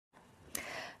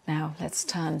Now, let's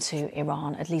turn to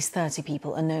Iran. At least 30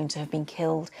 people are known to have been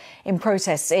killed in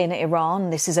protests in Iran.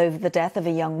 This is over the death of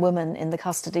a young woman in the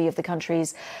custody of the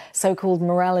country's so-called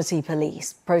morality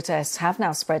police. Protests have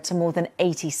now spread to more than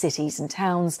 80 cities and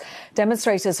towns.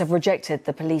 Demonstrators have rejected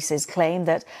the police's claim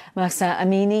that Mahsa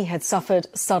Amini had suffered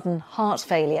sudden heart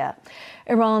failure.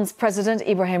 Iran's President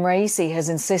Ibrahim Raisi has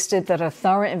insisted that a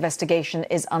thorough investigation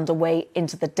is underway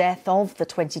into the death of the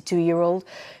 22-year-old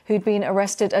who'd been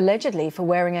arrested allegedly for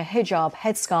wearing a hijab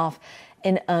headscarf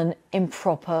in an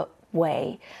improper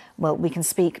way. Well, we can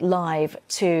speak live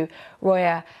to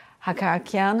Roya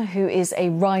Hakakian, who is a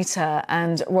writer.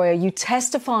 And Roya, you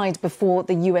testified before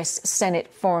the US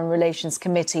Senate Foreign Relations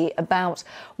Committee about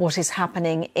what is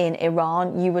happening in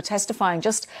Iran. You were testifying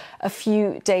just a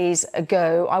few days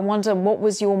ago. I wonder, what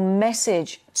was your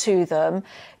message to them,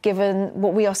 given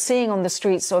what we are seeing on the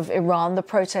streets of Iran, the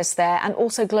protests there, and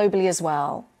also globally as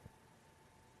well?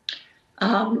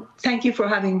 Thank you for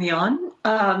having me on.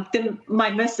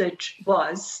 My message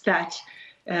was that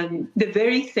the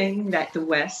very thing that the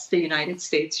West, the United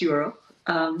States, Europe,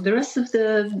 the rest of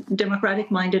the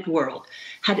democratic-minded world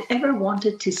had ever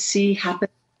wanted to see happen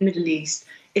in the Middle East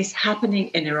is happening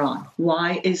in Iran.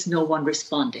 Why is no one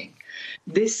responding?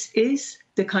 This is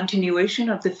the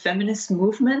continuation of the feminist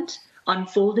movement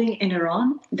unfolding in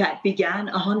Iran that began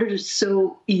 100 or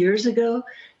so years ago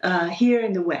here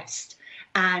in the West.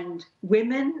 And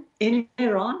women in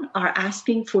Iran are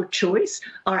asking for choice,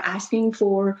 are asking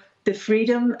for the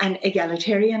freedom and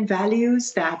egalitarian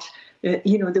values that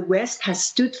the West has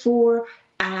stood for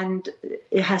and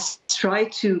it has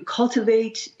tried to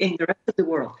cultivate in the rest of the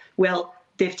world. Well,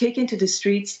 they've taken to the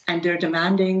streets and they're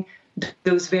demanding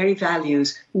those very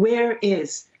values. Where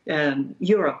is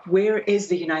Europe? Where is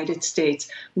the United States?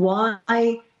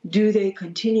 Why do they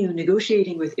continue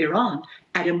negotiating with Iran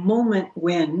at a moment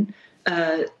when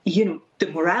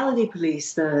the morality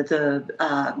police,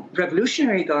 the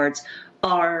Revolutionary Guards,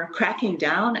 are cracking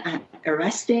down and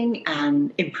arresting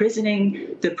and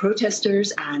imprisoning the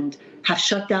protesters and have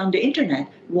shut down the internet?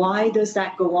 Why does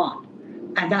that go on?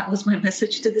 And that was my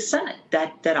message to the Senate,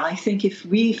 that I think if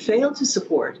we fail to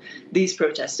support these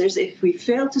protesters, if we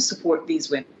fail to support these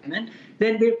women,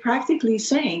 then we're practically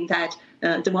saying that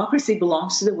democracy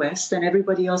belongs to the West and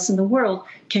everybody else in the world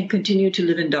can continue to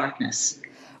live in darkness.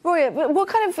 Roya, what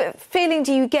kind of feeling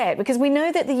do you get? Because we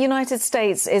know that the United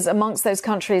States is amongst those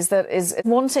countries that is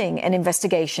wanting an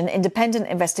investigation, independent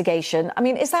investigation. I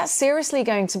mean, is that seriously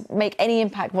going to make any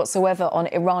impact whatsoever on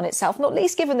Iran itself? Not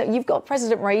least given that you've got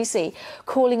President Raisi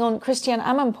calling on Christiane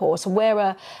Amanpour to wear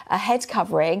a head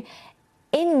covering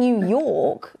in New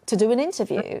York to do an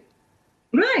interview.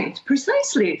 Right,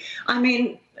 precisely. I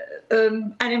mean,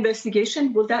 an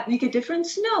investigation, will that make a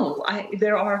difference? No.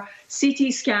 There are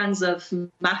CT scans of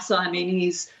Mahsa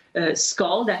Amini's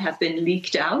skull that have been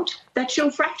leaked out that show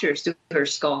fractures to her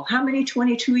skull. How many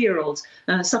 22-year-olds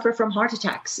suffer from heart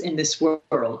attacks in this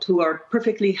world who are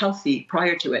perfectly healthy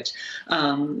prior to it?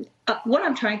 What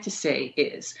I'm trying to say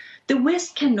is the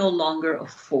West can no longer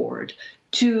afford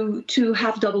to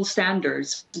have double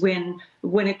standards when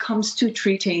it comes to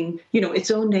treating, its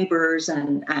own neighbors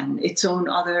and its own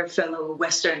other fellow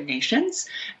Western nations,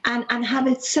 and have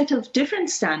a set of different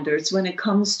standards when it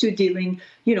comes to dealing,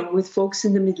 with folks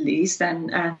in the Middle East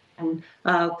and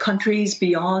countries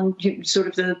beyond sort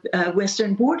of the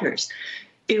Western borders.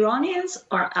 Iranians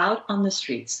are out on the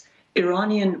streets.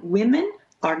 Iranian women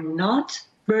are not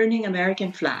burning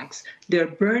American flags. They're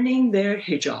burning their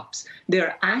hijabs.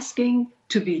 They're asking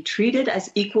to be treated as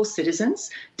equal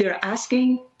citizens. They're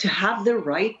asking to have the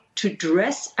right to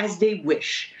dress as they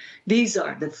wish. These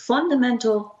are the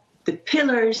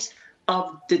pillars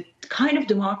of the kind of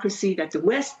democracy that the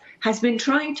West has been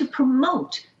trying to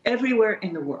promote everywhere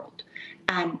in the world.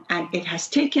 And it has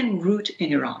taken root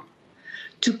in Iran.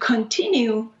 To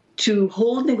continue to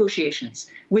hold negotiations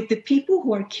with the people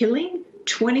who are killing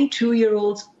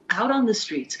 22-year-olds out on the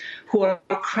streets, who are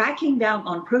cracking down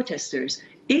on protesters,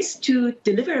 is to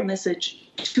deliver a message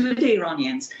to the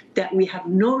Iranians that we have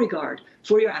no regard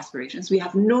for your aspirations, we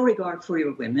have no regard for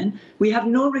your women, we have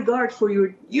no regard for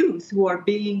your youth who are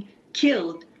being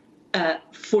killed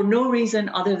for no reason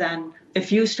other than a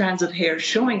few strands of hair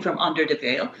showing from under the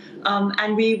veil,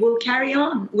 and we will carry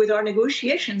on with our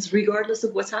negotiations regardless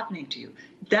of what's happening to you.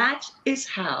 That is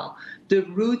how the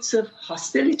roots of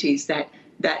hostilities that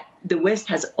the West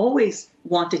has always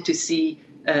wanted to see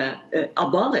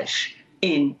abolish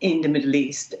in the Middle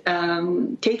East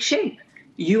take shape.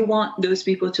 You want those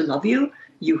people to love you.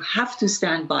 You have to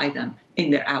stand by them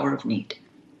in their hour of need.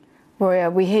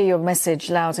 Roya, we hear your message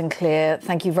loud and clear.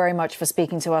 Thank you very much for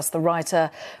speaking to us. The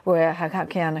writer, Roya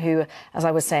Hakakian, who, as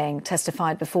I was saying,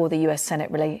 testified before the US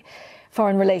Senate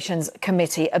Foreign Relations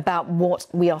Committee about what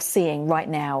we are seeing right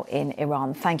now in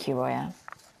Iran. Thank you, Roya.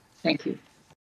 Thank you.